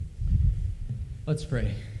Let's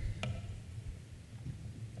pray.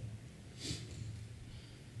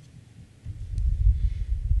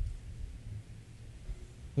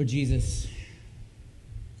 Lord Jesus,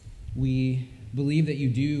 we believe that you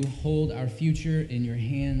do hold our future in your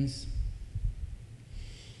hands.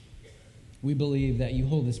 We believe that you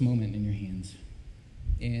hold this moment in your hands.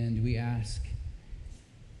 And we ask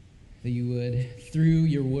that you would, through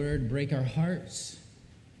your word, break our hearts,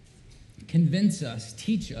 convince us,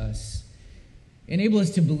 teach us, enable us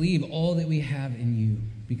to believe all that we have in you,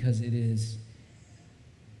 because it is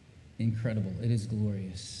incredible. It is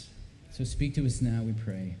glorious. So speak to us now, we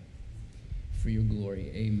pray, for your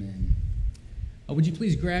glory. Amen. Would you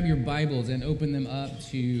please grab your Bibles and open them up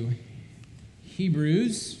to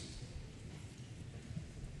Hebrews.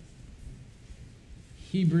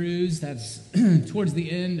 Hebrews, that's towards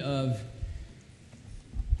the end of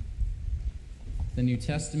the New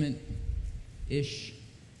Testament-ish.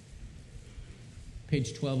 Page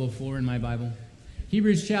 1204 in my Bible.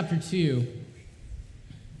 Hebrews chapter 2.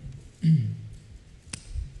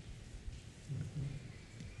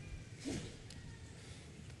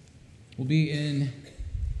 We'll be in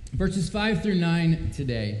verses 5 through 9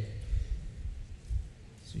 today.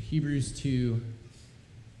 So Hebrews 2,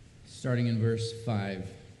 starting in verse 5.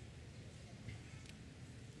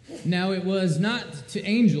 Now it was not to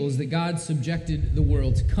angels that God subjected the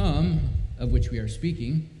world to come, of which we are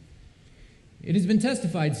speaking. It has been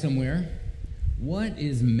testified somewhere, what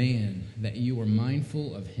is man that you are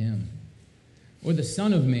mindful of him, or the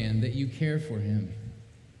Son of Man that you care for him?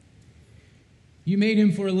 You made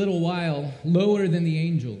him for a little while lower than the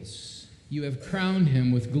angels. You have crowned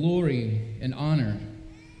him with glory and honor,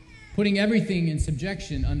 putting everything in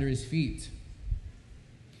subjection under his feet.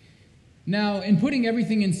 Now, in putting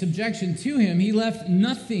everything in subjection to him, he left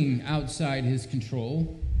nothing outside his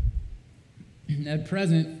control. At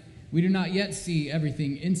present, we do not yet see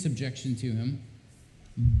everything in subjection to him,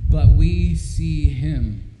 but we see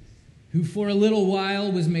him who for a little while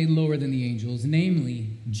was made lower than the angels,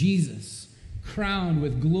 namely Jesus, crowned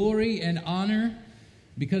with glory and honor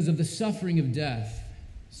because of the suffering of death,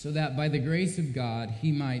 so that by the grace of God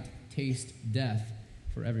he might taste death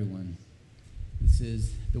for everyone. This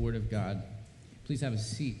is the word of God. Please have a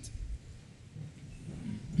seat.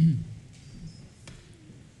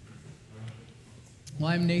 Well,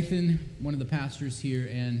 I'm Nathan, one of the pastors here,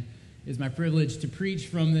 and it's my privilege to preach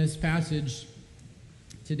from this passage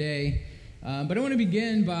today. But I want to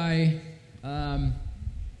begin by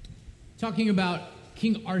talking about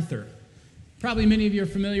King Arthur. Probably many of you are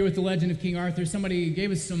familiar with the legend of King Arthur. Somebody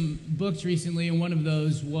gave us some books recently, and one of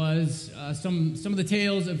those was some of the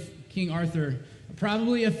tales of King Arthur.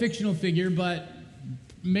 Probably a fictional figure, but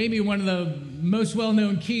maybe one of the most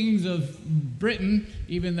well-known kings of Britain,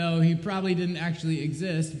 even though he probably didn't actually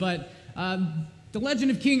exist. But the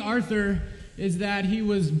legend of King Arthur is that he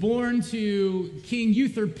was born to King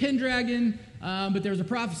Uther Pendragon, but there was a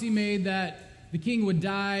prophecy made that the king would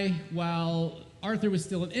die while Arthur was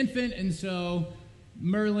still an infant, and so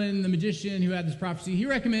Merlin, the magician who had this prophecy, he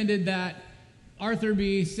recommended that Arthur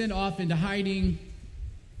be sent off into hiding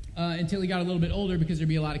until he got a little bit older, because there'd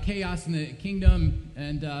be a lot of chaos in the kingdom,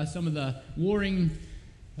 and some of the warring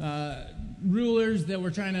rulers that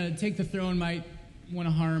were trying to take the throne might want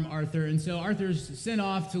to harm Arthur. And so Arthur's sent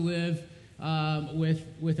off to live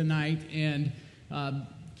with a knight, and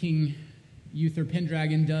King Uther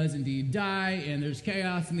Pendragon does indeed die, and there's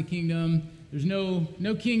chaos in the kingdom. There's no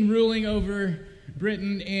king ruling over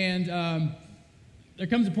Britain, and there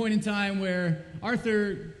comes a point in time where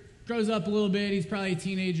Arthur grows up a little bit. He's probably a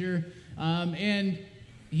teenager, and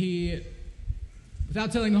he,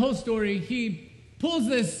 without telling the whole story, he pulls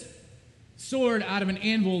this sword out of an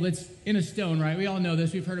anvil that's in a stone, right? We all know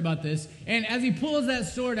this. We've heard about this. And as he pulls that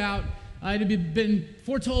sword out, it had been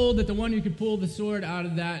foretold that the one who could pull the sword out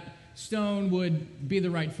of that stone would be the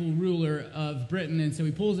rightful ruler of Britain. And so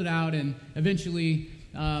he pulls it out and eventually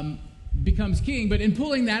becomes king. But in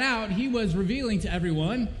pulling that out, he was revealing to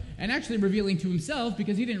everyone, and actually revealing to himself,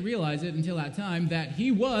 because he didn't realize it until that time, that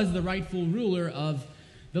he was the rightful ruler of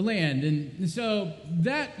the land. And so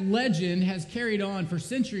that legend has carried on for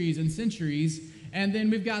centuries and centuries. And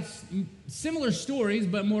then we've got similar stories,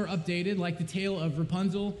 but more updated, like the tale of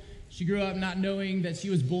Rapunzel. She grew up not knowing that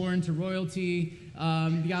she was born to royalty.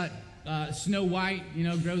 You got Snow White,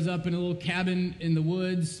 grows up in a little cabin in the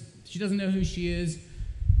woods. She doesn't know who she is.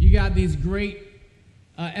 You got these great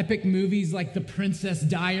epic movies like The Princess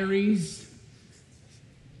Diaries.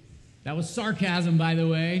 That was sarcasm, by the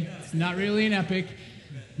way. It's not really an epic.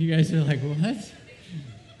 You guys are like, what?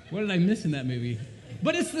 What did I miss in that movie?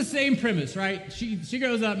 But it's the same premise, right? She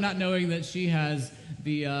grows up not knowing that she has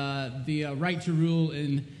the right to rule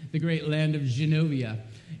in the great land of Genovia.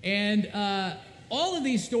 And all of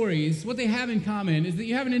these stories, what they have in common is that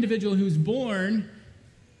you have an individual who's born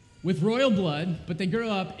with royal blood, but they grow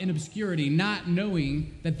up in obscurity, not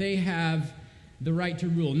knowing that they have the right to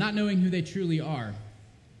rule, not knowing who they truly are.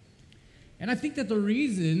 And I think that the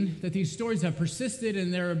reason that these stories have persisted,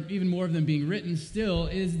 and there are even more of them being written still,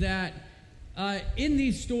 is that in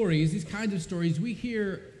these stories, these kinds of stories, we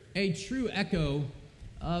hear a true echo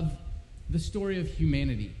of the story of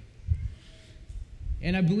humanity.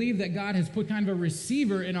 And I believe that God has put kind of a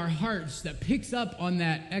receiver in our hearts that picks up on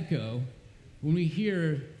that echo when we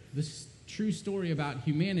hear this true story about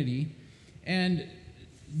humanity. And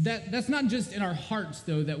that's not just in our hearts,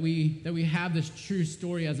 though, that we have this true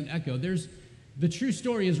story as an echo. The true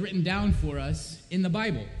story is written down for us in the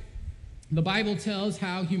Bible. The Bible tells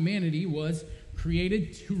how humanity was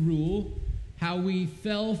created to rule, how we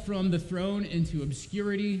fell from the throne into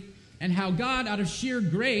obscurity, and how God, out of sheer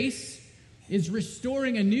grace, is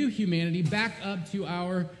restoring a new humanity back up to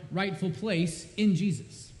our rightful place in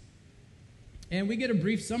Jesus. And we get a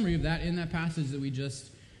brief summary of that in that passage that we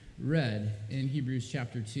just read in Hebrews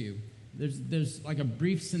chapter 2. There's like a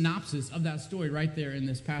brief synopsis of that story right there in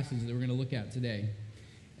this passage that we're going to look at today.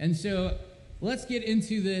 And so let's get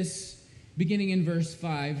into this beginning in verse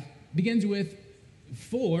 5. Begins with,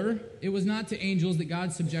 "For it was not to angels that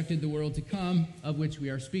God subjected the world to come, of which we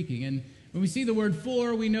are speaking." And when we see the word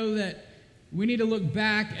 "for," we know that we need to look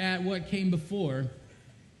back at what came before.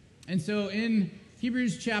 And so in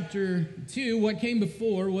Hebrews chapter 2, what came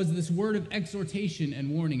before was this word of exhortation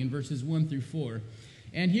and warning in verses 1 through 4.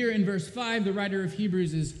 And here in verse 5, the writer of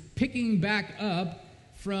Hebrews is picking back up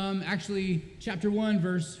from actually chapter 1,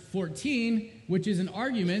 verse 14, which is an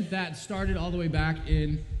argument that started all the way back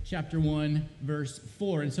in chapter 1, verse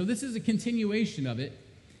 4. And so this is a continuation of it.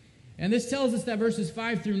 And this tells us that verses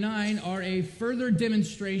 5 through 9 are a further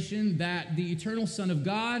demonstration that the eternal Son of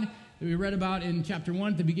God, that we read about in chapter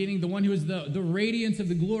 1 at the beginning, the one who is the radiance of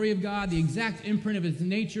the glory of God, the exact imprint of his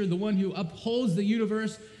nature, the one who upholds the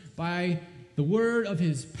universe by the word of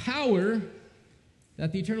his power,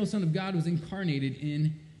 that the eternal Son of God was incarnated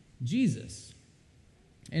in Jesus.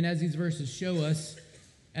 And as these verses show us,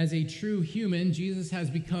 as a true human, Jesus has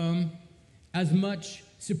become as much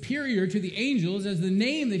superior to the angels as the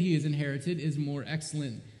name that he has inherited is more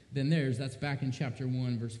excellent than theirs. That's back in chapter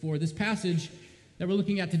 1, verse 4. This passage that we're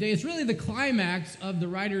looking at today is really the climax of the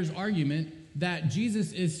writer's argument that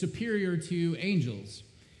Jesus is superior to angels.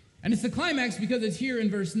 And it's the climax because it's here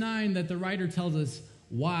in verse 9 that the writer tells us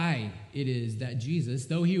why it is that Jesus,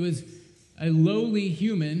 though he was a lowly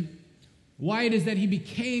human, why it is that he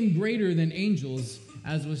became greater than angels,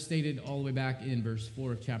 as was stated all the way back in verse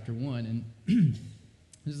 4 of chapter 1. And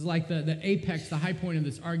this is like the apex, the high point of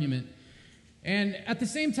this argument. And at the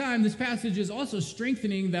same time, this passage is also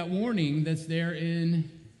strengthening that warning that's there in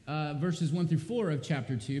verses 1 through 4 of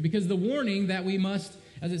chapter 2, because the warning that we must,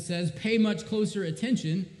 as it says, pay much closer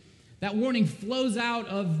attention, that warning flows out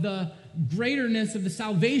of the greaterness of the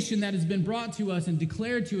salvation that has been brought to us and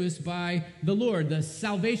declared to us by the Lord, the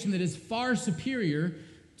salvation that is far superior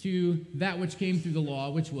to that which came through the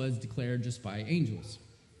law, which was declared just by angels.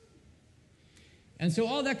 And so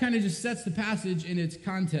all that kind of just sets the passage in its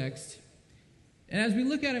context. And as we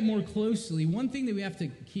look at it more closely, one thing that we have to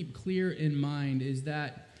keep clear in mind is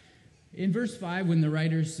that in verse 5, when the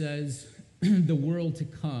writer says the world to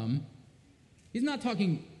come, he's not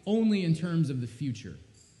talking only in terms of the future.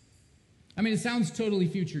 I mean, it sounds totally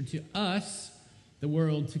future to us, the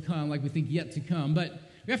world to come, like we think yet to come. But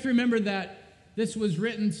we have to remember that this was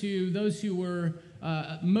written to those who were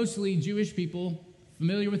mostly Jewish people,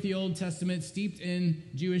 familiar with the Old Testament, steeped in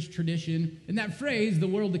Jewish tradition. And that phrase, the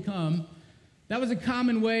world to come, that was a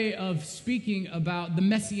common way of speaking about the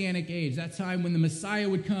Messianic age, that time when the Messiah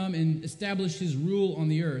would come and establish his rule on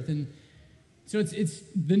the earth. And so it's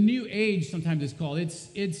the new age, sometimes it's called.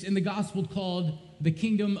 It's in the gospel called the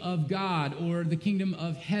kingdom of God or the kingdom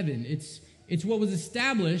of heaven. It's what was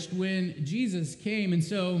established when Jesus came. And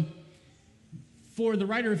so for the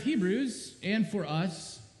writer of Hebrews and for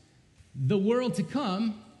us, the world to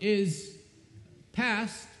come is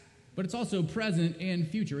past, but it's also present and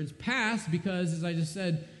future. It's past because, as I just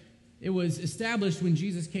said, it was established when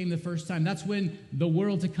Jesus came the first time. That's when the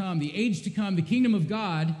world to come, the age to come, the kingdom of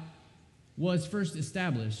God was first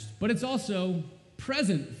established. But it's also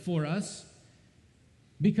present for us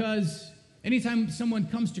because anytime someone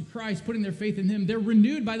comes to Christ, putting their faith in him, they're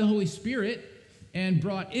renewed by the Holy Spirit and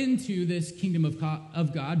brought into this kingdom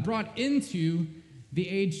of God, brought into the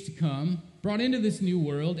age to come, brought into this new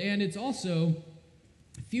world, and it's also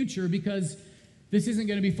future because this isn't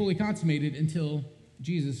going to be fully consummated until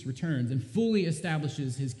Jesus returns and fully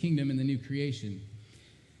establishes his kingdom in the new creation.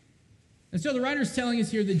 And so the writer's telling us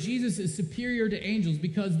here that Jesus is superior to angels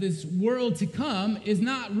because this world to come is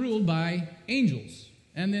not ruled by angels.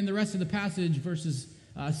 And then the rest of the passage, verses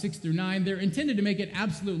 6 through 9, they're intended to make it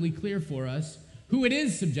absolutely clear for us who it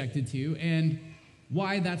is subjected to and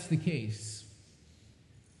why that's the case.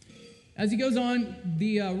 As he goes on,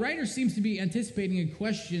 the writer seems to be anticipating a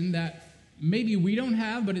question that maybe we don't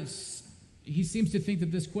have, but he seems to think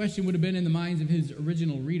that this question would have been in the minds of his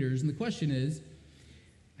original readers. And the question is,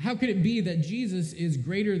 how could it be that Jesus is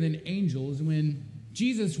greater than angels when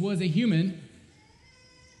Jesus was a human,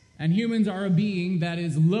 and humans are a being that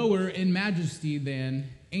is lower in majesty than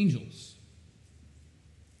angels?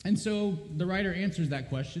 And so the writer answers that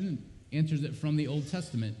question, and answers it from the Old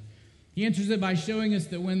Testament. He answers it by showing us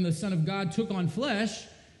that when the Son of God took on flesh,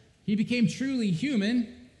 he became truly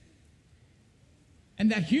human,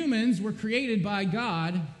 and that humans were created by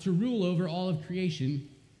God to rule over all of creation,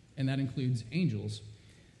 and that includes angels.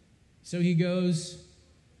 So he goes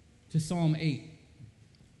to Psalm 8.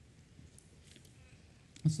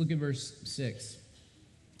 Let's look at verse 6.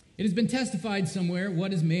 It has been testified somewhere,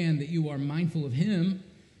 what is man that you are mindful of him,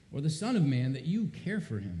 or the Son of Man that you care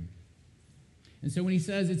for him? And so when he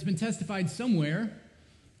says it's been testified somewhere,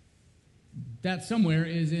 that somewhere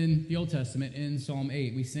is in the Old Testament in Psalm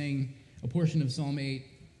 8. We sang a portion of Psalm 8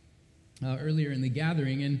 earlier in the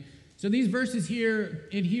gathering. And so these verses here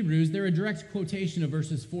in Hebrews, they're a direct quotation of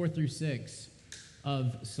verses 4 through 6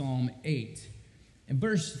 of Psalm 8. And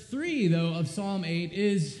verse 3, though, of Psalm 8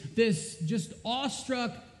 is this just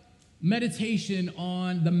awestruck meditation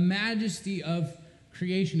on the majesty of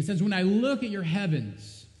creation. It says, when I look at your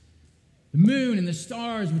heavens, the moon and the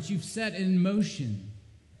stars which you've set in motion.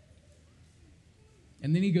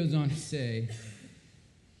 And then he goes on to say,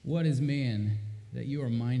 what is man that you are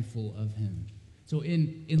mindful of him? So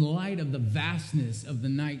in light of the vastness of the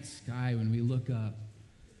night sky, when we look up,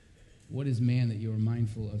 what is man that you are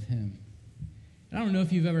mindful of him? And I don't know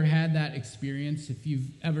if you've ever had that experience, if you've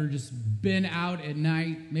ever just been out at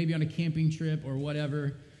night, maybe on a camping trip or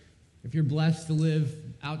whatever, if you're blessed to live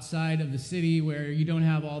outside of the city where you don't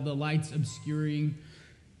have all the lights obscuring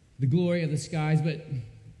the glory of the skies, but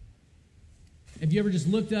have you ever just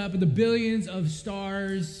looked up at the billions of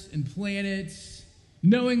stars and planets,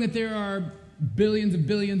 knowing that there are billions of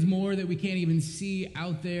billions more that we can't even see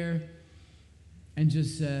out there, and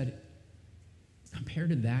just said, compared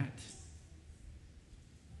to that,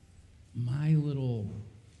 my little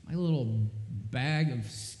bag of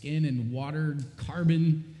skin and water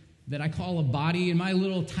carbon that I call a body and my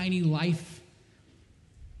little tiny life,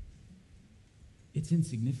 it's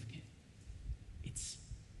insignificant. It's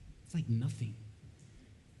like nothing.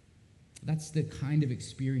 That's the kind of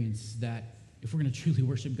experience that if we're going to truly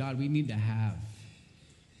worship God, we need to have.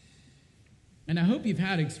 And I hope you've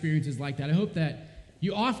had experiences like that. I hope that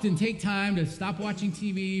you often take time to stop watching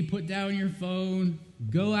TV, put down your phone,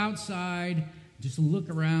 go outside, just look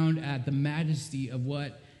around at the majesty of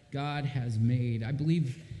what God has made. I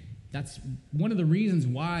believe that's one of the reasons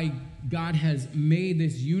why God has made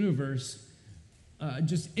this universe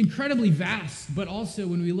just incredibly vast, but also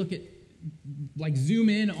when we look at, like, zoom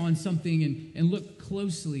in on something and look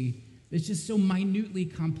closely, it's just so minutely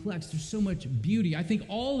complex. There's so much beauty. I think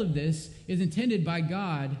all of this is intended by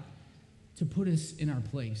God to put us in our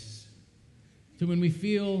place. So when we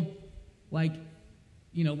feel like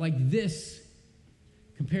this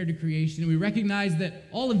compared to creation, and we recognize that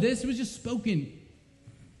all of this was just spoken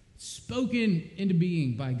into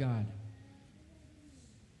being by God.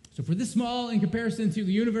 So for this small in comparison to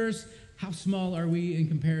the universe, how small are we in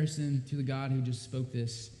comparison to the God who just spoke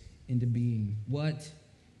this into being? What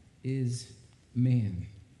is man?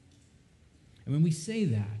 And when we say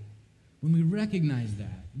that, when we recognize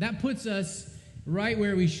that, that puts us right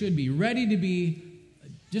where we should be, ready to be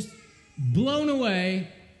just blown away,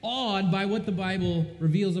 awed by what the Bible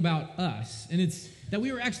reveals about us. And it's that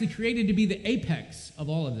we were actually created to be the apex of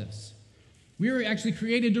all of this. We were actually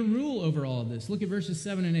created to rule over all of this. Look at verses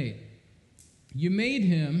 7 and 8. You made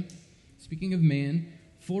him, speaking of man,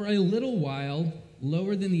 for a little while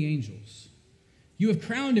lower than the angels. You have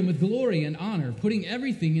crowned him with glory and honor, putting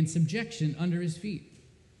everything in subjection under his feet.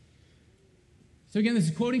 So again, this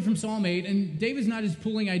is quoting from Psalm 8, and David's not just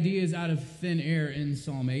pulling ideas out of thin air in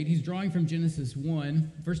Psalm 8. He's drawing from Genesis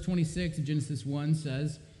 1. Verse 26 of Genesis 1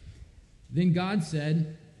 says, Then God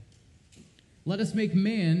said, Let us make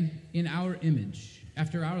man in our image,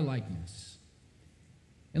 after our likeness,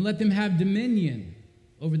 and let them have dominion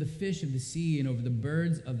over the fish of the sea, and over the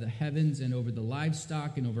birds of the heavens, and over the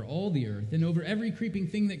livestock, and over all the earth, and over every creeping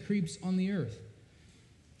thing that creeps on the earth.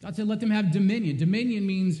 God said, let them have dominion. Dominion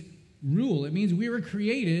means rule. It means we were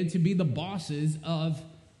created to be the bosses of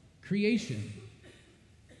creation.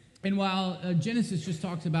 And while Genesis just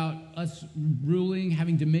talks about us ruling,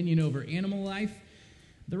 having dominion over animal life,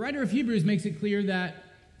 the writer of Hebrews makes it clear that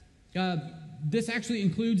this actually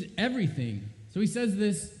includes everything. So he says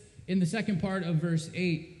this in the second part of verse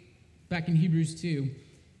 8, back in Hebrews 2. It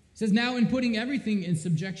says, now in putting everything in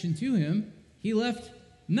subjection to him, he left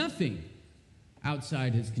nothing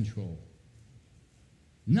outside his control.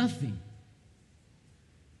 Nothing.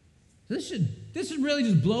 So this should really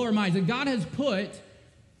just blow our minds, that God has put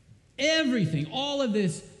everything, all of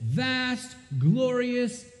this vast,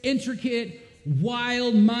 glorious, intricate,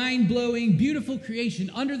 wild, mind-blowing, beautiful creation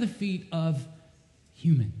under the feet of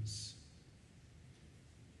humans.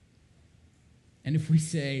 And if we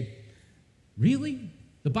say, really?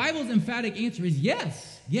 The Bible's emphatic answer is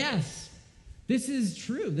yes, yes. This is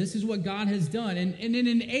true. This is what God has done. And in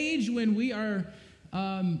an age when we are,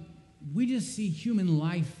 we just see human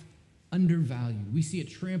life undervalued. We see it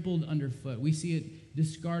trampled underfoot. We see it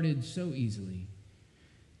discarded so easily.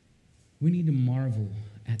 We need to marvel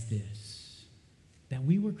at this, that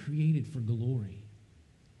we were created for glory.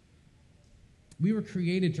 We were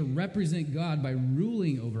created to represent God by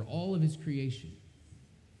ruling over all of his creation.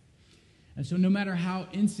 And so no matter how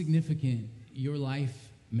insignificant your life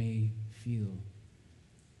may feel,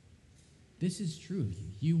 this is true of you.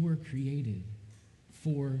 You were created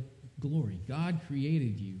for glory. God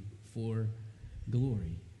created you for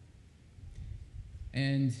glory.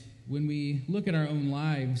 And when we look at our own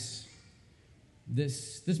lives,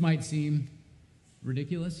 this might seem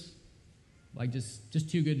ridiculous, like just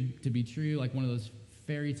too good to be true, like one of those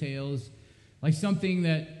fairy tales, like something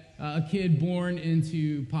that a kid born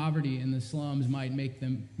into poverty in the slums might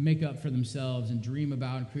make up for themselves and dream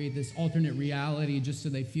about and create this alternate reality just so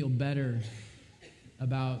they feel better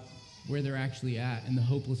about where they're actually at and the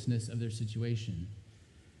hopelessness of their situation.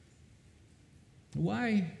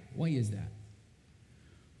 Why is that?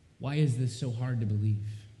 Why is this so hard to believe?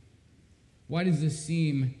 Why does this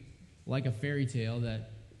seem like a fairy tale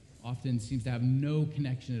that often seems to have no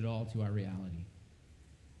connection at all to our reality?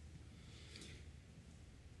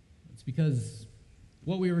 It's because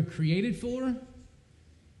what we were created for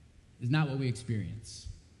is not what we experience.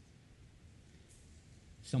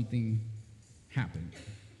 Something happened.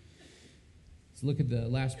 Let's look at the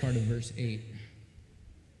last part of verse 8.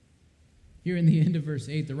 Here in the end of verse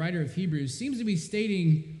 8, the writer of Hebrews seems to be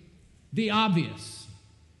stating the obvious.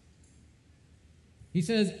 He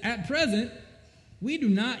says, at present, we do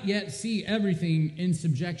not yet see everything in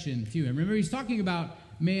subjection to him. Remember, he's talking about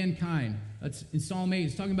mankind. That's in Psalm 8,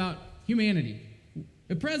 he's talking about humanity.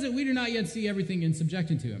 At present, we do not yet see everything in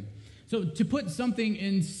subjection to him. So to put something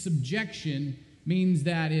in subjection means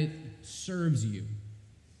that it serves you.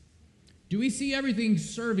 Do we see everything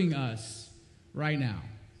serving us right now?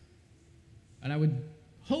 And I would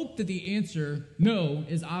hope that the answer, no,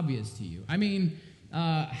 is obvious to you. I mean,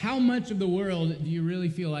 how much of the world do you really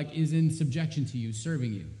feel like is in subjection to you,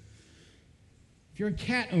 serving you? If you're a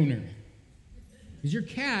cat owner, is your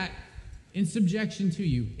cat in subjection to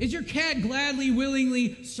you? Is your cat gladly,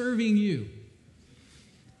 willingly serving you?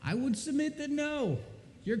 I would submit that no.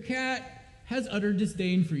 Your cat has utter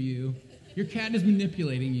disdain for you. Your cat is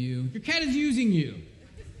manipulating you. Your cat is using you.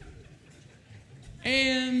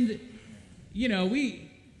 And, you know,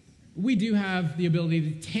 we do have the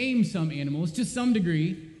ability to tame some animals to some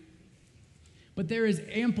degree, but there is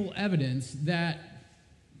ample evidence that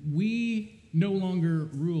we no longer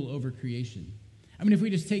rule over creation. I mean, if we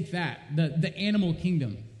just take that, the animal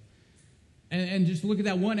kingdom, and just look at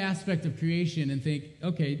that one aspect of creation and think,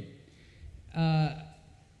 okay,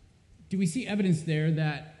 do we see evidence there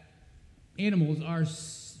that animals are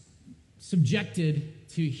subjected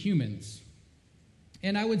to humans?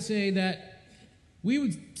 And I would say that we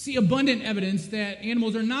would see abundant evidence that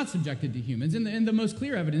animals are not subjected to humans. And the most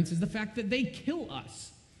clear evidence is the fact that they kill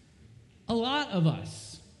us. A lot of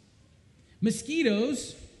us.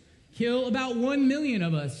 Mosquitoes kill about 1 million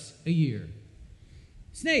of us a year.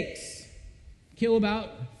 Snakes kill about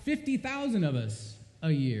 50,000 of us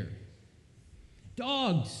a year.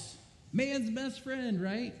 Dogs, man's best friend,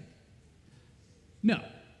 right? No,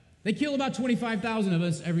 they kill about 25,000 of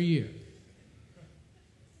us every year.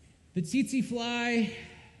 The tsetse fly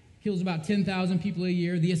kills about 10,000 people a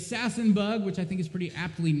year. The assassin bug, which I think is pretty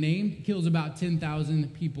aptly named, kills about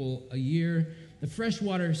 10,000 people a year. The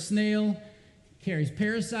freshwater snail carries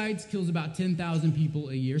parasites, kills about 10,000 people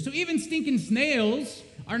a year. So even stinking snails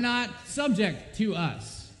are not subject to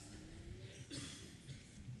us.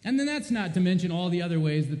 And then that's not to mention all the other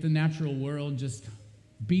ways that the natural world just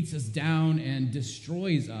beats us down and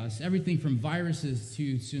destroys us. Everything from viruses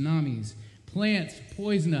to tsunamis. Plants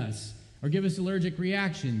poison us or give us allergic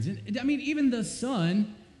reactions. And, I mean, even the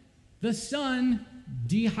sun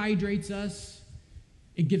dehydrates us.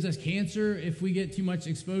 It gives us cancer if we get too much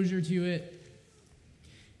exposure to it.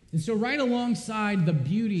 And so right alongside the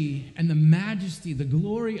beauty and the majesty, the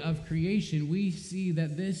glory of creation, we see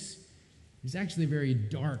that this is actually a very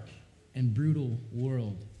dark and brutal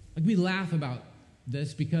world. Like, we laugh about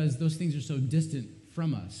this because those things are so distant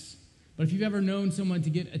from us. But if you've ever known someone to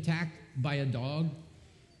get attacked by a dog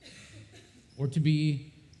or to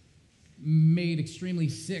be made extremely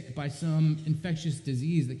sick by some infectious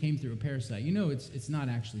disease that came through a parasite, you know it's not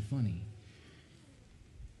actually funny.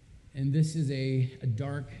 And this is a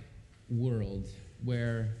dark world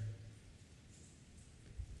where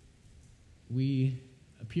we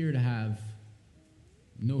appear to have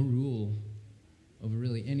no rule over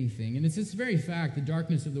really anything. And it's this very fact, the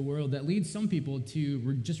darkness of the world, that leads some people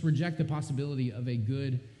to just reject the possibility of a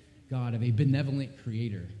good God, of a benevolent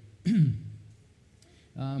creator.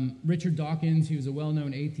 Richard Dawkins, who's a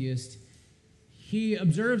well-known atheist, he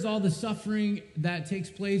observes all the suffering that takes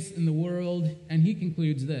place in the world, and he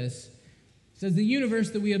concludes this. He says, the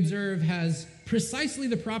universe that we observe has precisely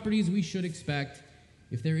the properties we should expect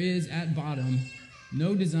if there is, at bottom,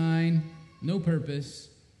 no design, no purpose,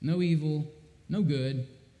 no evil, no good,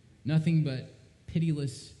 nothing but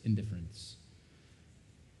pitiless indifference.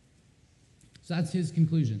 So that's his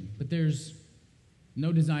conclusion. But there's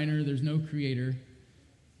no designer, there's no creator.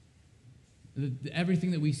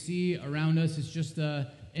 Everything that we see around us is just an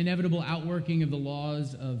inevitable outworking of the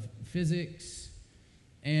laws of physics.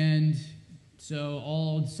 And so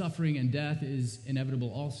all suffering and death is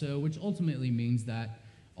inevitable also, which ultimately means that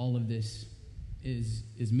all of this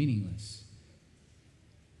is meaningless.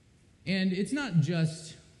 And it's not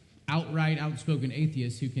just outright, outspoken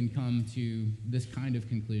atheists who can come to this kind of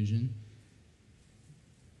conclusion.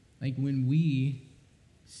 Like, when we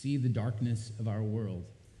see the darkness of our world,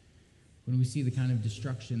 when we see the kind of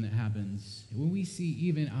destruction that happens, when we see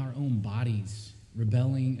even our own bodies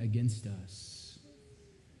rebelling against us,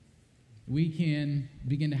 we can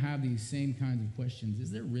begin to have these same kinds of questions.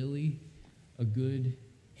 Is there really a good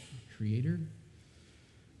creator?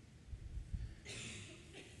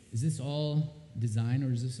 Is this all design,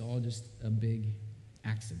 or is this all just a big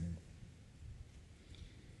accident?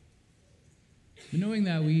 But knowing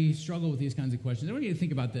that we struggle with these kinds of questions, I want you to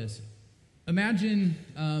think about this. Imagine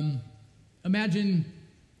a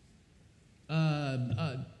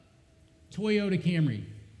Toyota Camry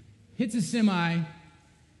hits a semi,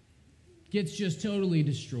 gets just totally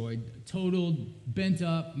destroyed, totaled, bent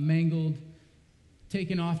up, mangled,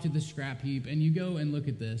 taken off to the scrap heap, and you go and look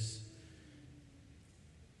at this,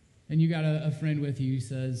 and you got a friend with you who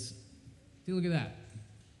says, "See, look at that.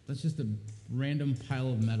 That's just a random pile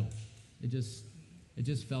of metal. It just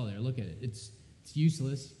fell there. Look at it. It's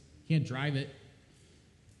useless. Can't drive it.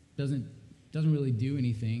 Doesn't really do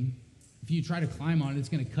anything. If you try to climb on it, it's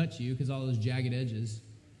going to cut you because all those jagged edges."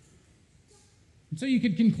 And so you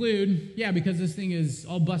could conclude, yeah, because this thing is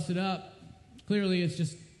all busted up, clearly it's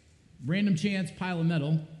just random chance pile of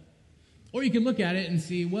metal. Or you could look at it and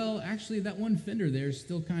see, well, actually that one fender there is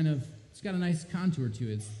still it's got a nice contour to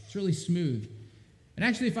it. It's really smooth. And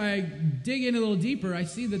actually, if I dig in a little deeper, I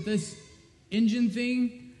see that this engine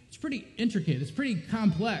thing, it's pretty intricate. It's pretty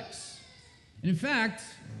complex. And in fact,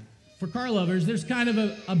 for car lovers, there's kind of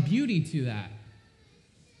a beauty to that.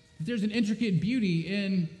 There's an intricate beauty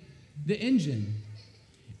in the engine.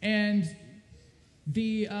 And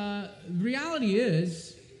the reality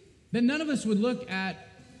is that none of us would look at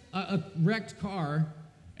a wrecked car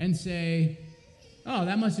and say, oh,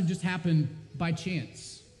 that must have just happened by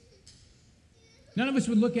chance. None of us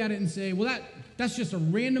would look at it and say, well, that's just a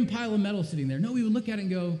random pile of metal sitting there. No, we would look at it and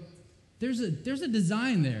go, there's a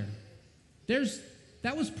design there.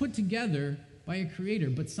 That was put together by a creator,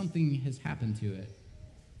 but something has happened to it.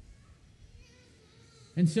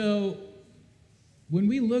 And so when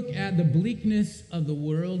we look at the bleakness of the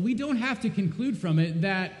world, we don't have to conclude from it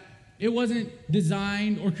that it wasn't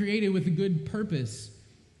designed or created with a good purpose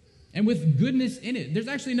and with goodness in it. There's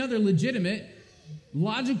actually another legitimate,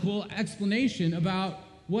 logical explanation about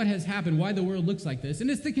what has happened, why the world looks like this. And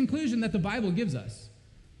it's the conclusion that the Bible gives us.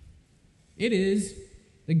 It is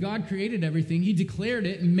that God created everything. He declared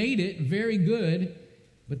it and made it very good,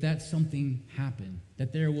 but that something happened,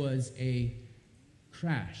 that there was a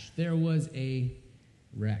crash, there was a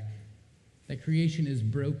wreck. that creation is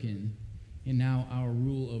broken, and now our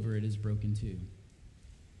rule over it is broken too.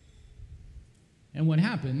 And what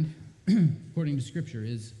happened, according to Scripture,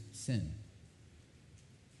 is sin.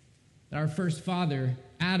 That our first father,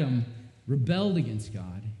 Adam, rebelled against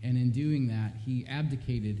God, and in doing that, he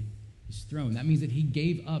abdicated his throne. That means that he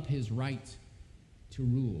gave up his right to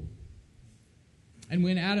rule. And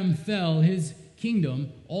when Adam fell, his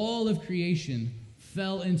kingdom, all of creation,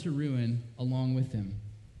 fell into ruin along with him.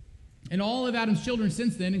 And all of Adam's children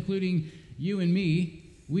since then, including you and me,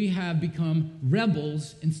 we have become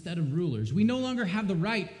rebels instead of rulers. We no longer have the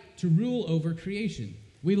right to rule over creation.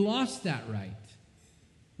 We lost that right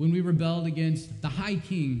when we rebelled against the high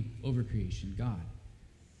king over creation, God.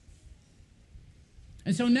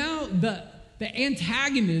 And so now the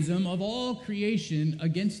antagonism of all creation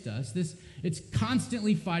against us, it's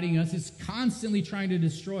constantly fighting us, it's constantly trying to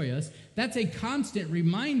destroy us. That's a constant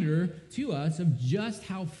reminder to us of just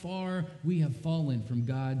how far we have fallen from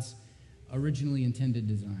God's originally intended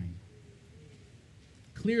design.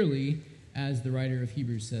 Clearly, as the writer of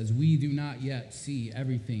Hebrews says, we do not yet see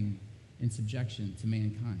everything in subjection to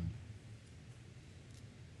mankind.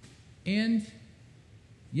 And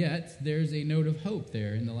yet, there's a note of hope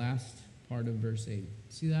there in the last part of verse 8.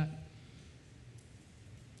 See that?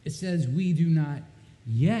 It says, we do not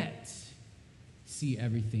yet see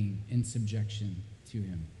everything in subjection to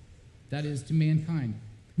him. That is, to mankind.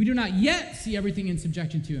 We do not yet see everything in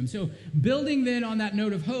subjection to him. So, building then on that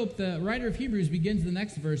note of hope, the writer of Hebrews begins the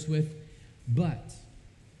next verse with, but.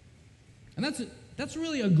 And that's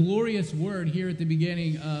really a glorious word here at the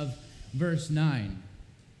beginning of verse 9.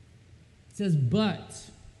 It says, but.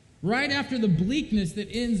 Right after the bleakness that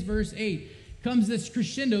ends verse 8 comes this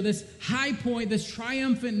crescendo, this high point, this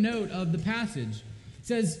triumphant note of the passage. It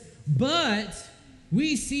says, but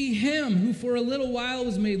we see him who for a little while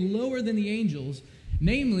was made lower than the angels,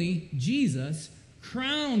 namely Jesus,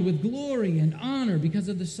 crowned with glory and honor because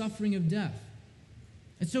of the suffering of death.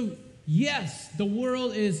 And so, yes, the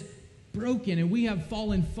world is broken and we have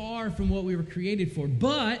fallen far from what we were created for.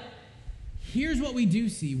 But here's what we do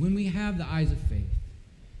see when we have the eyes of faith.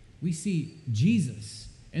 We see Jesus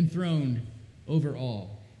enthroned over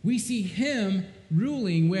all. We see him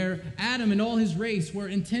ruling where Adam and all his race were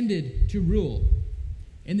intended to rule.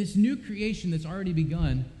 In this new creation that's already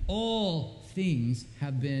begun, all things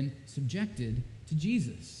have been subjected to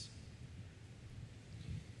Jesus.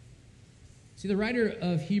 See, the writer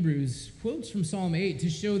of Hebrews quotes from Psalm 8 to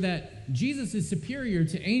show that Jesus is superior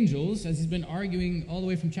to angels, as he's been arguing all the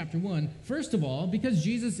way from chapter 1. First of all, because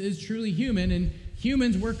Jesus is truly human, and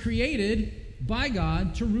humans were created by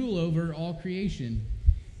God to rule over all creation.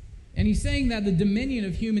 And he's saying that the dominion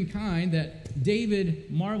of humankind that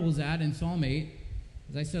David marvels at in Psalm 8,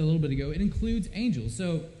 as I said a little bit ago, it includes angels.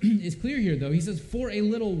 So it's clear here, though. He says, for a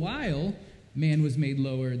little while, man was made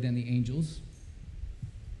lower than the angels.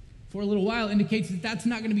 For a little while indicates that that's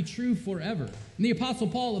not going to be true forever. And the Apostle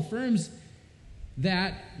Paul affirms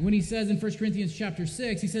that when he says in 1 Corinthians chapter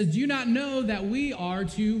 6, he says, do you not know that we are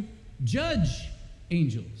to judge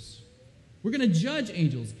angels? We're going to judge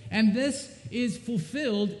angels. And this is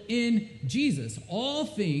fulfilled in Jesus. All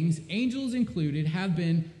things, angels included, have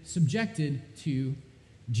been subjected to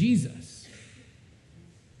Jesus.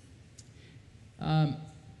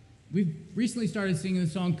 We've recently started singing the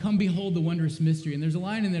song, Come Behold the Wondrous Mystery, and there's a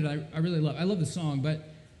line in there that I really love. I love the song,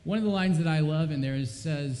 but one of the lines that I love in there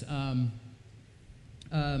says,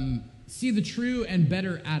 see the true and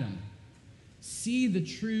better Adam. See the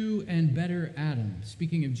true and better Adam.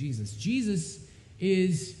 Speaking of Jesus. Jesus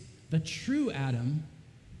is the true Adam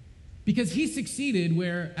because he succeeded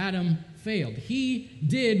where Adam failed. He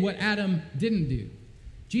did what Adam didn't do.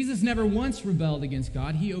 Jesus never once rebelled against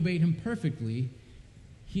God. He obeyed him perfectly.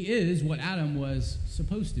 He is what Adam was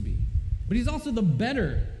supposed to be. But he's also the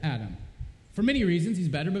better Adam. For many reasons, he's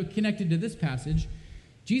better, but connected to this passage,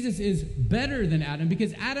 Jesus is better than Adam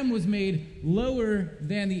because Adam was made lower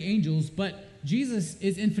than the angels, but Jesus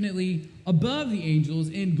is infinitely above the angels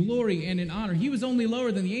in glory and in honor. He was only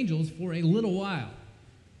lower than the angels for a little while.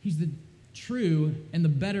 He's the true and the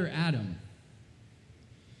better Adam.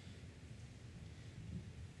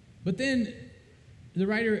 But then the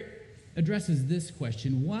writer addresses this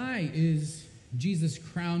question: why is Jesus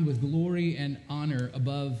crowned with glory and honor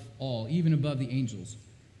above all, even above the angels?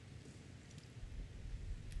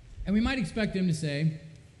 And we might expect him to say,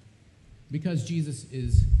 because Jesus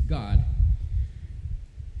is God.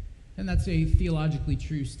 And that's a theologically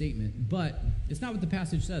true statement, but it's not what the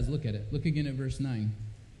passage says. Look at it. Look again at verse 9.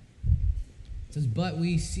 It says, but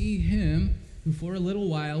we see him who for a little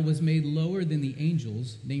while was made lower than the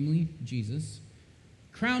angels, namely Jesus,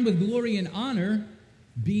 crowned with glory and honor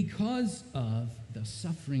because of the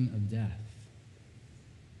suffering of death.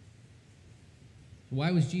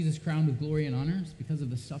 Why was Jesus crowned with glory and honor? It's because of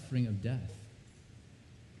the suffering of death.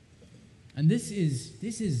 And this is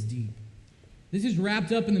deep. This is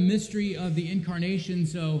wrapped up in the mystery of the incarnation,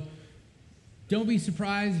 so don't be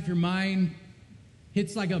surprised if your mind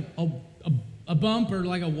hits like a bump or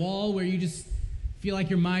like a wall where you just feel like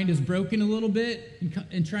your mind is broken a little bit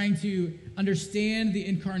in trying to understand the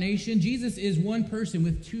incarnation. Jesus is one person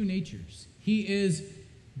with two natures. He is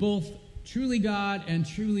both truly God and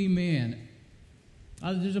truly man.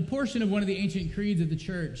 There's a portion of one of the ancient creeds of the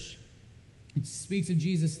church. It speaks of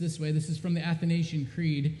Jesus this way. This is from the Athanasian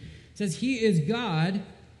Creed. It says, "He is God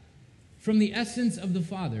from the essence of the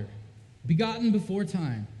Father, begotten before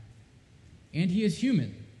time. And he is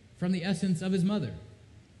human from the essence of his mother,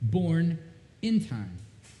 born in time.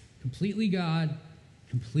 Completely God,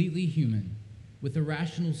 completely human, with a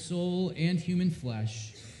rational soul and human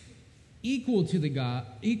flesh, equal to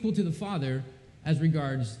the Father as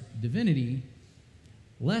regards divinity,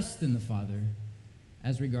 less than the Father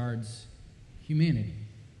as regards humanity."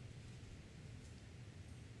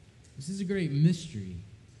 This is a great mystery,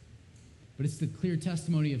 but it's the clear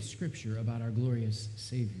testimony of Scripture about our glorious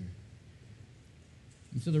Savior.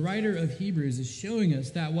 And so the writer of Hebrews is showing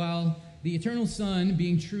us that while the eternal Son,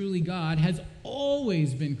 being truly God, has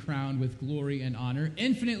always been crowned with glory and honor,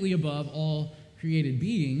 infinitely above all created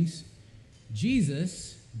beings,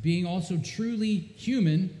 Jesus, being also truly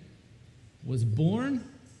human, was born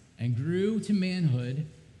and grew to manhood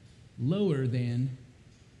lower than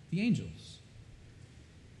the angels.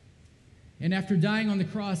 And after dying on the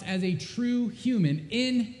cross as a true human,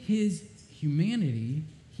 in his humanity,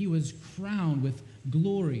 he was crowned with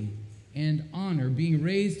glory and honor, being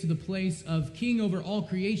raised to the place of king over all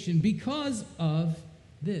creation because of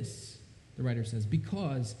this, the writer says,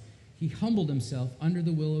 because he humbled himself under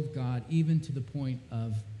the will of God, even to the point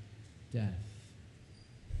of death.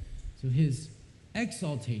 So his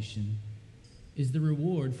exaltation is the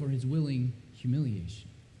reward for his willing humiliation.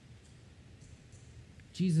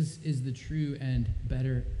 Jesus is the true and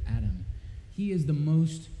better Adam. He is the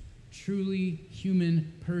most truly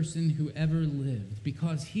human person who ever lived,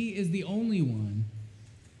 because he is the only one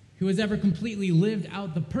who has ever completely lived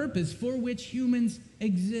out the purpose for which humans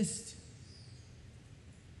exist.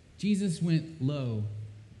 Jesus went low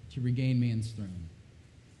to regain man's throne.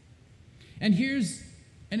 And here's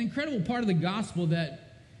an incredible part of the gospel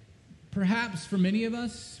that perhaps for many of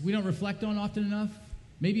us, we don't reflect on often enough.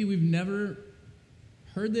 Maybe we've never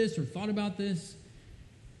heard this or thought about this,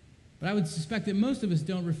 but I would suspect that most of us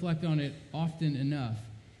don't reflect on it often enough.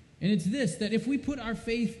 And it's this, that if we put our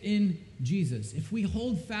faith in Jesus, if we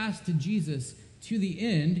hold fast to Jesus to the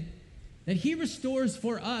end, that he restores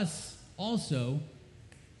for us also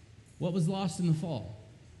what was lost in the fall.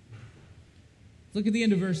 Look at the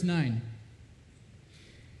end of verse 9.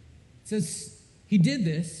 It says, he did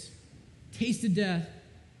this, tasted death,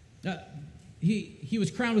 he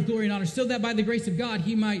was crowned with glory and honor, so that by the grace of God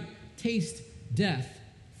he might taste death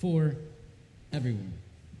for everyone.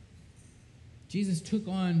 Jesus took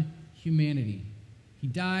on humanity. He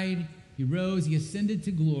died, he rose, he ascended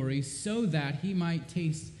to glory so that he might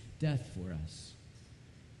taste death for us.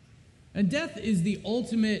 And death is the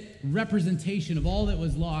ultimate representation of all that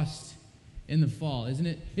was lost in the fall, isn't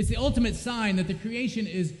it? It's the ultimate sign that the creation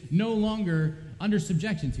is no longer under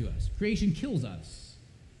subjection to us. Creation kills us.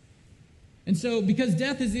 And so, because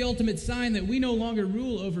death is the ultimate sign that we no longer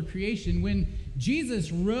rule over creation, when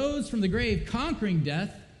Jesus rose from the grave, conquering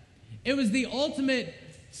death, it was the ultimate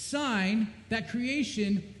sign that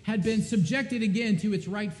creation had been subjected again to its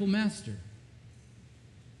rightful master.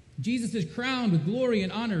 Jesus is crowned with glory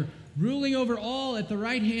and honor, ruling over all at the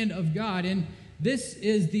right hand of God. And this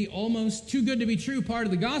is the almost too good to be true part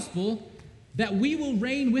of the gospel, that we will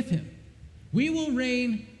reign with him. We will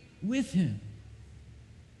reign with him.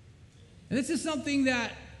 And this is something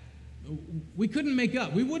that we couldn't make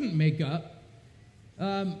up. We wouldn't make up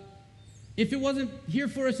if it wasn't here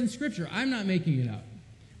for us in Scripture. I'm not making it up.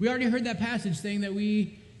 We already heard that passage saying that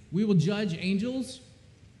we will judge angels.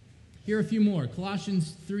 Here are a few more.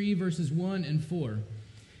 Colossians 3, verses 1 and 4.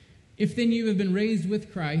 If then you have been raised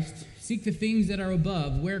with Christ, seek the things that are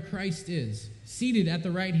above, where Christ is, seated at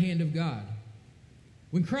the right hand of God.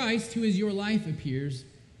 When Christ, who is your life, appears,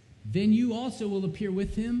 then you also will appear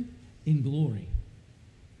with him in glory.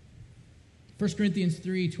 1 Corinthians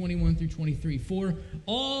 3, 21 through 23. For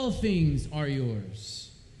all things are yours.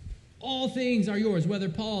 All things are yours, whether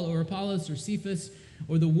Paul or Apollos or Cephas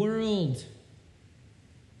or the world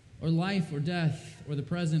or life or death or the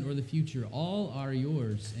present or the future. All are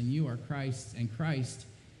yours, and you are Christ's, and Christ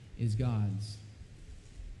is God's.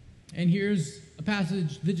 And here's a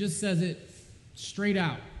passage that just says it straight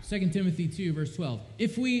out. 2 Timothy 2, verse 12.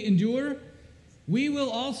 If we endure, we will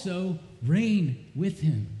also reign with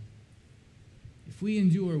him. If we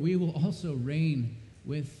endure, we will also reign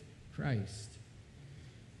with Christ.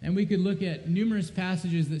 And we could look at numerous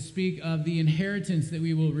passages that speak of the inheritance that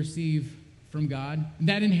we will receive from God.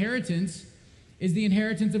 That inheritance is the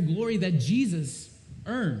inheritance of glory that Jesus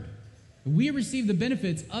earned. We receive the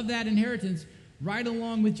benefits of that inheritance right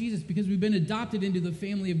along with Jesus because we've been adopted into the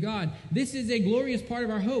family of God. This is a glorious part of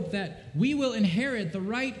our hope that we will inherit the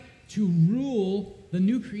right to rule the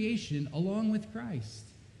new creation along with Christ.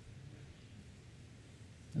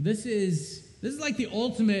 This is like the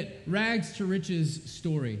ultimate rags to riches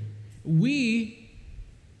story. We,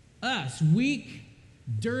 us, weak,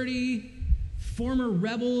 dirty, former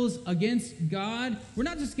rebels against God, we're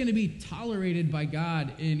not just going to be tolerated by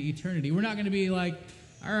God in eternity. We're not going to be like,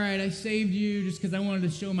 all right, I saved you just because I wanted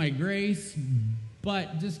to show my grace,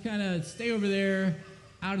 but just kind of stay over there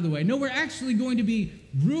out of the way. No, we're actually going to be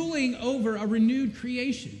ruling over a renewed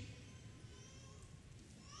creation.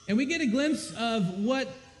 And we get a glimpse of what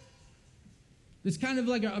this kind of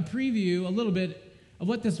like a preview, a little bit of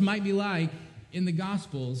what this might be like in the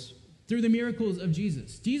Gospels through the miracles of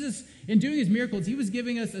Jesus. Jesus, in doing his miracles, he was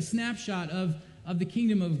giving us a snapshot of the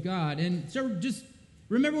kingdom of God. And so just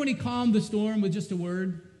remember when he calmed the storm with just a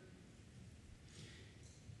word?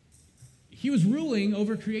 He was ruling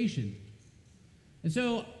over creation. And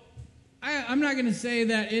so I'm not going to say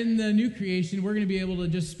that in the new creation we're going to be able to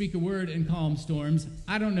just speak a word and calm storms.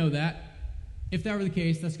 I don't know that. If that were the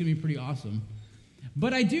case, that's going to be pretty awesome.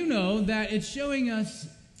 But I do know that it's showing us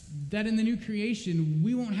that in the new creation,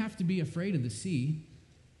 we won't have to be afraid of the sea.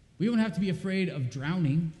 We won't have to be afraid of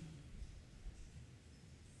drowning.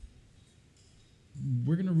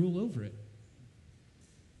 We're going to rule over it.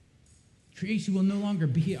 Creation will no longer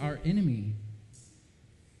be our enemy.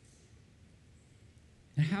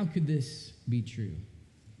 Now, how could this be true?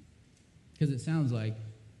 Because it sounds like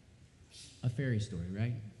a fairy story,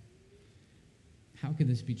 right? How could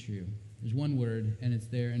this be true? There's one word, and it's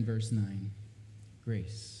there in verse 9.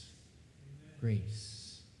 Grace.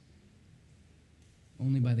 Grace.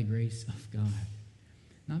 Only by the grace of God.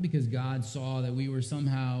 Not because God saw that we were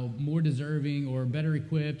somehow more deserving or better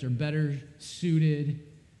equipped or better suited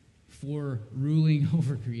for ruling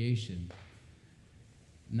over creation.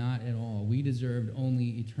 Not at all. We deserved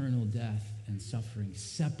only eternal death and suffering,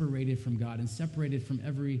 separated from God and separated from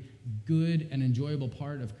every good and enjoyable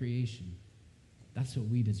part of creation. That's what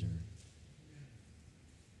we deserve.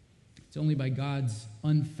 It's only by God's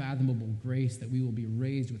unfathomable grace that we will be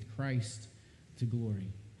raised with Christ to glory.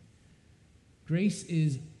 Grace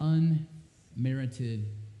is unmerited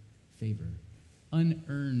favor,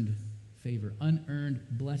 unearned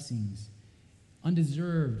blessings,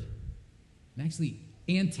 undeserved, and actually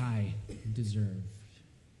anti-deserved.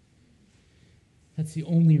 That's the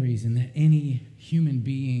only reason that any human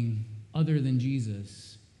being other than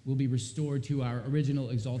Jesus will be restored to our original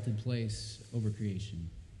exalted place over creation.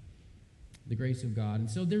 The grace of God. And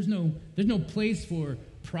so there's no place for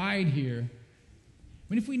pride here.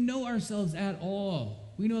 I mean, if we know ourselves at all,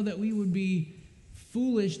 we know that we would be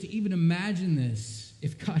foolish to even imagine this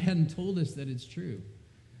if God hadn't told us that it's true.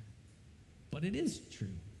 But it is true.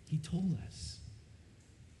 He told us.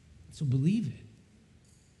 So believe it.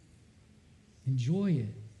 Enjoy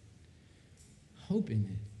it. Hope in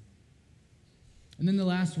it. And then the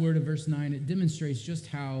last word of verse 9, it demonstrates just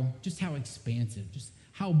how expansive, just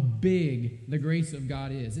how big the grace of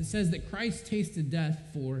God is. It says that Christ tasted death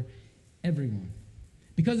for everyone.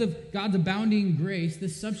 Because of God's abounding grace,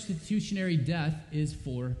 this substitutionary death is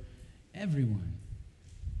for everyone.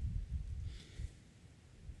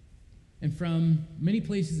 And from many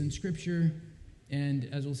places in Scripture, and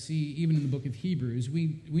as we'll see even in the book of Hebrews,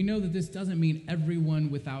 we know that this doesn't mean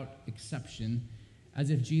everyone without exception,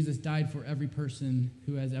 as if Jesus died for every person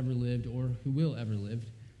who has ever lived or who will ever live.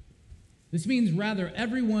 This means rather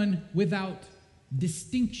everyone without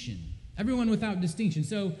distinction. Everyone without distinction.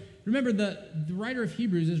 So remember, the writer of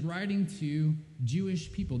Hebrews is writing to Jewish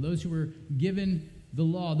people, those who were given the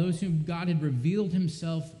law, those whom God had revealed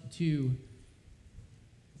himself to,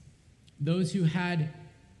 those who had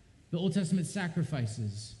the Old Testament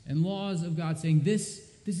sacrifices and laws of God saying, this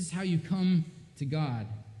is how you come to God.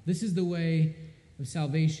 This is the way of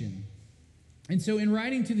salvation. And so in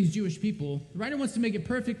writing to these Jewish people, the writer wants to make it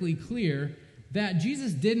perfectly clear that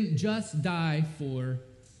Jesus didn't just die for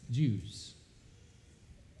Jews.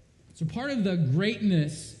 So part of the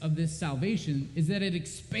greatness of this salvation is that it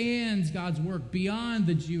expands God's work beyond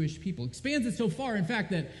the Jewish people. It expands it so far, in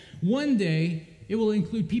fact, that one day it will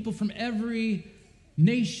include people from every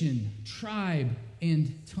nation, tribe,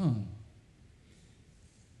 and tongue.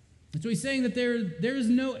 And so he's saying that there is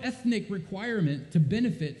no ethnic requirement to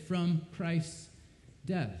benefit from Christ's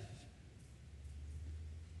death.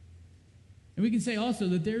 And we can say also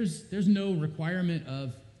that there's no requirement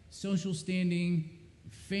of social standing,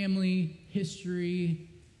 family history.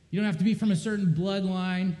 You don't have to be from a certain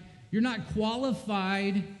bloodline. You're not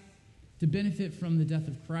qualified to benefit from the death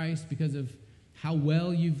of Christ because of how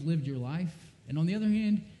well you've lived your life. And on the other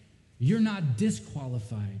hand, you're not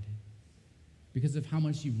disqualified because of how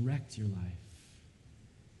much you've wrecked your life.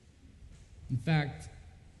 In fact,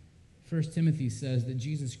 1 Timothy says that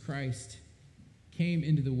Jesus Christ came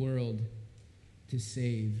into the world to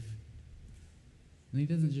save. And he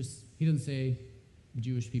doesn't say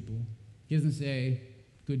Jewish people. He doesn't say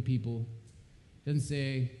good people. He doesn't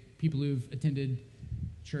say people who've attended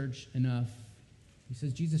church enough. He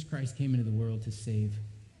says Jesus Christ came into the world to save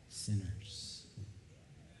sinners.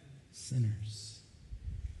 Sinners.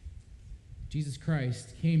 Jesus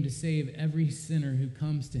Christ came to save every sinner who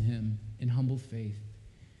comes to him in humble faith.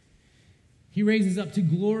 He raises up to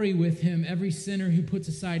glory with him every sinner who puts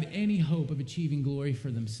aside any hope of achieving glory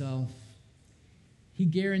for themselves. He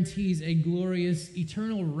guarantees a glorious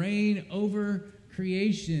eternal reign over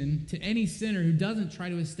creation to any sinner who doesn't try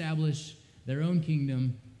to establish their own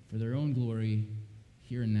kingdom for their own glory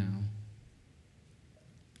here and now.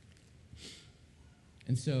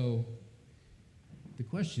 And so the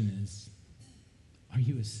question is, are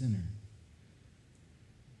you a sinner?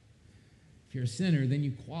 If you're a sinner, then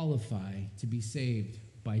you qualify to be saved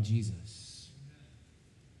by Jesus.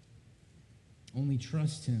 Only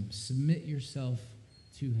trust him. Submit yourself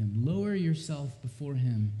to him. Lower yourself before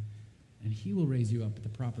him, and he will raise you up at the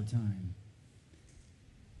proper time.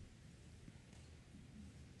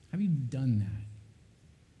 Have you done that?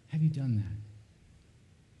 Have you done that?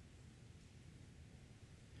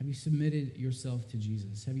 Have you submitted yourself to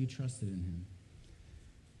Jesus? Have you trusted in him?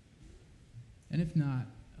 And if not,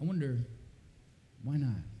 I wonder, why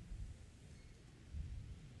not?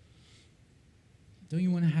 Don't you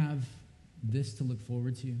want to have this to look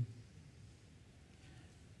forward to?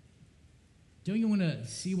 Don't you want to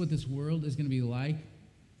see what this world is going to be like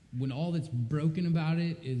when all that's broken about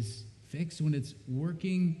it is fixed, when it's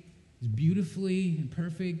working as beautifully and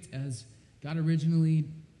perfect as God originally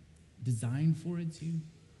designed for it to?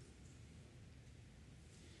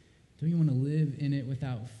 Don't you want to live in it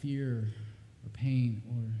without fear or pain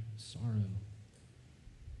or sorrow?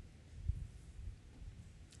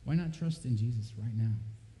 Why not trust in Jesus right now?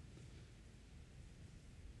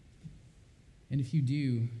 And if you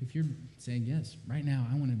do, if you're saying, yes, right now,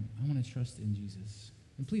 I want to trust in Jesus,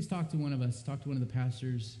 then please talk to one of us, talk to one of the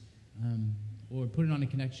pastors, or put it on a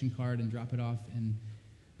connection card and drop it off in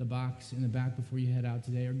the box in the back before you head out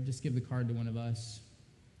today, or just give the card to one of us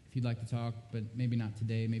if you'd like to talk, but maybe not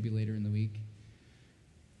today, maybe later in the week.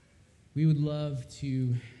 We would love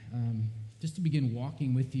to just to begin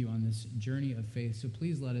walking with you on this journey of faith, so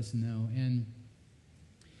please let us know. And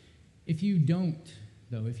if you don't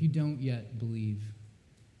yet believe,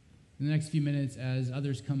 in the next few minutes as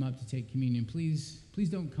others come up to take communion, please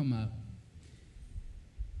don't come up.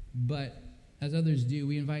 But as others do,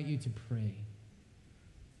 we invite you to pray.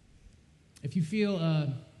 If you feel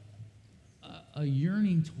a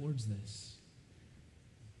yearning towards this,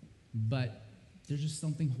 but there's just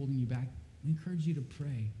something holding you back, we encourage you to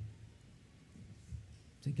pray.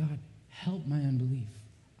 Say, God, help my unbelief.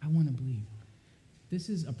 I want to believe. This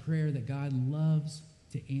is a prayer that God loves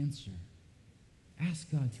to answer.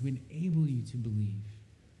 Ask God to enable you to believe.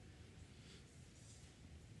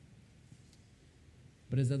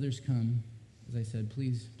 But as others come, as I said,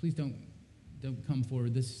 please don't come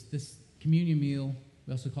forward. This communion meal,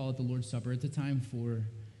 we also call it the Lord's Supper. It's a time for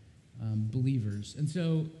believers. And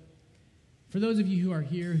so for those of you who are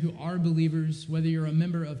here, who are believers, whether you're a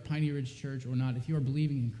member of Piney Ridge Church or not, if you are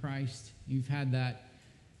believing in Christ, you've had that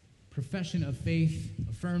profession of faith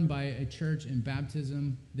affirmed by a church in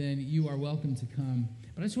baptism, then you are welcome to come.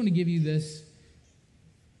 But I just want to give you this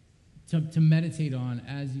to meditate on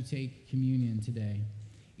as you take communion today.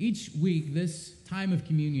 Each week, this time of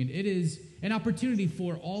communion, it is an opportunity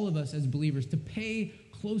for all of us as believers to pay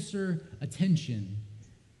closer attention,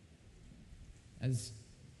 as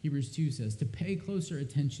Hebrews 2 says, to pay closer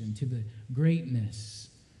attention to the greatness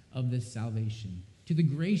of this salvation, to the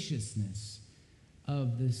graciousness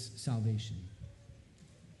of this salvation.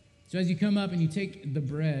 So as you come up and you take the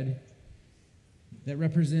bread that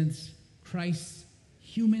represents Christ's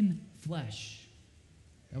human flesh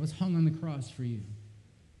that was hung on the cross for you,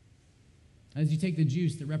 as you take the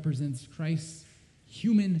juice that represents Christ's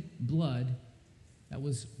human blood that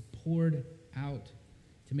was poured out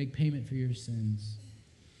to make payment for your sins.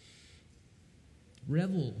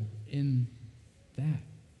 Revel in that.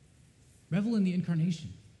 Revel in the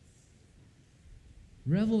incarnation.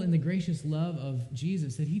 Revel in the gracious love of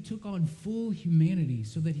Jesus, that he took on full humanity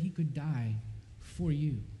so that he could die for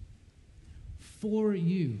you. For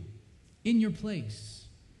you. In your place.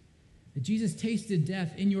 That Jesus tasted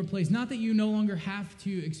death in your place. Not that you no longer have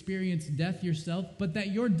to experience death yourself, but that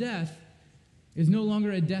your death is no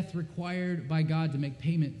longer a death required by God to make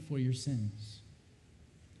payment for your sins.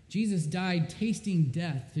 Jesus died tasting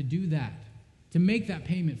death to do that, to make that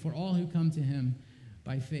payment for all who come to him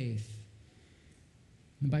by faith.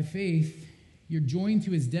 And by faith, you're joined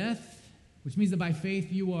to his death, which means that by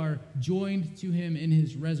faith you are joined to him in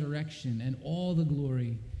his resurrection and all the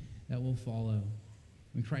glory that will follow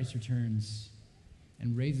when Christ returns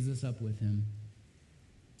and raises us up with him.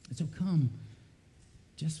 And so come,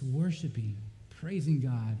 just worshiping, praising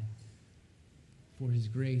God for his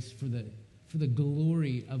grace, for the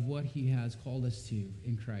glory of what he has called us to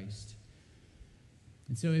in Christ.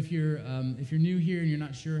 And so if you're new here and you're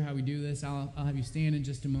not sure how we do this, I'll have you stand in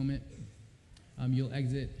just a moment. You'll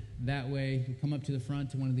exit that way. You'll come up to the front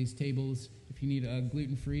to one of these tables. If you need a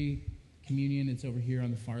gluten-free communion, it's over here on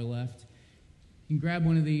the far left. You can grab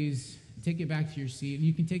one of these, take it back to your seat, and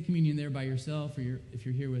you can take communion there by yourself, or if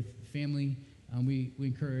you're here with family. We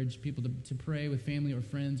encourage people to pray with family or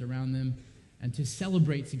friends around them and to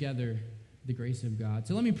celebrate together the grace of God.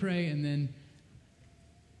 So let me pray, and then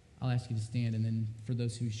I'll ask you to stand, and then for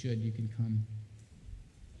those who should, you can come.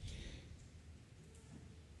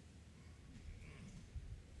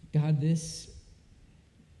 God, this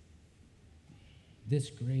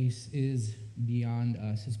grace is beyond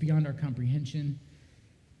us. It's beyond our comprehension.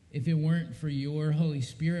 If it weren't for your Holy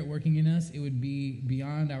Spirit working in us, it would be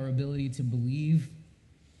beyond our ability to believe.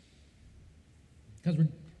 Because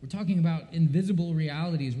we're talking about invisible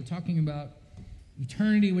realities. We're talking about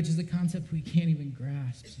eternity, which is a concept we can't even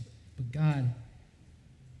grasp. But God,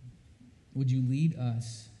 would you lead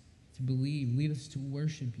us to believe, lead us to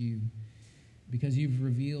worship you, because you've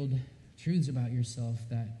revealed truths about yourself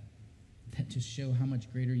that just show how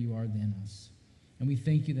much greater you are than us. And we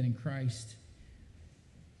thank you that in Christ,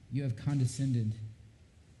 you have condescended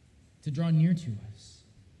to draw near to us,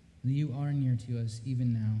 that you are near to us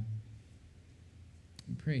even now.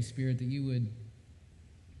 We pray, Spirit, that you would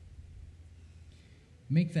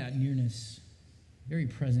make that nearness very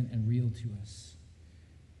present and real to us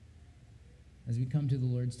as we come to the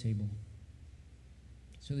Lord's table,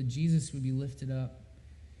 so that Jesus would be lifted up,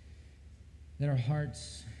 that our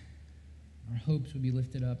hearts, our hopes would be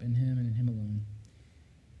lifted up in him and in him alone.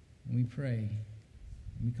 And we pray,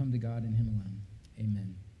 and we come to God in him alone.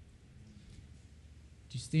 Amen.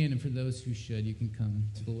 Would you stand, and for those who should, you can come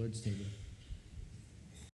to the Lord's table.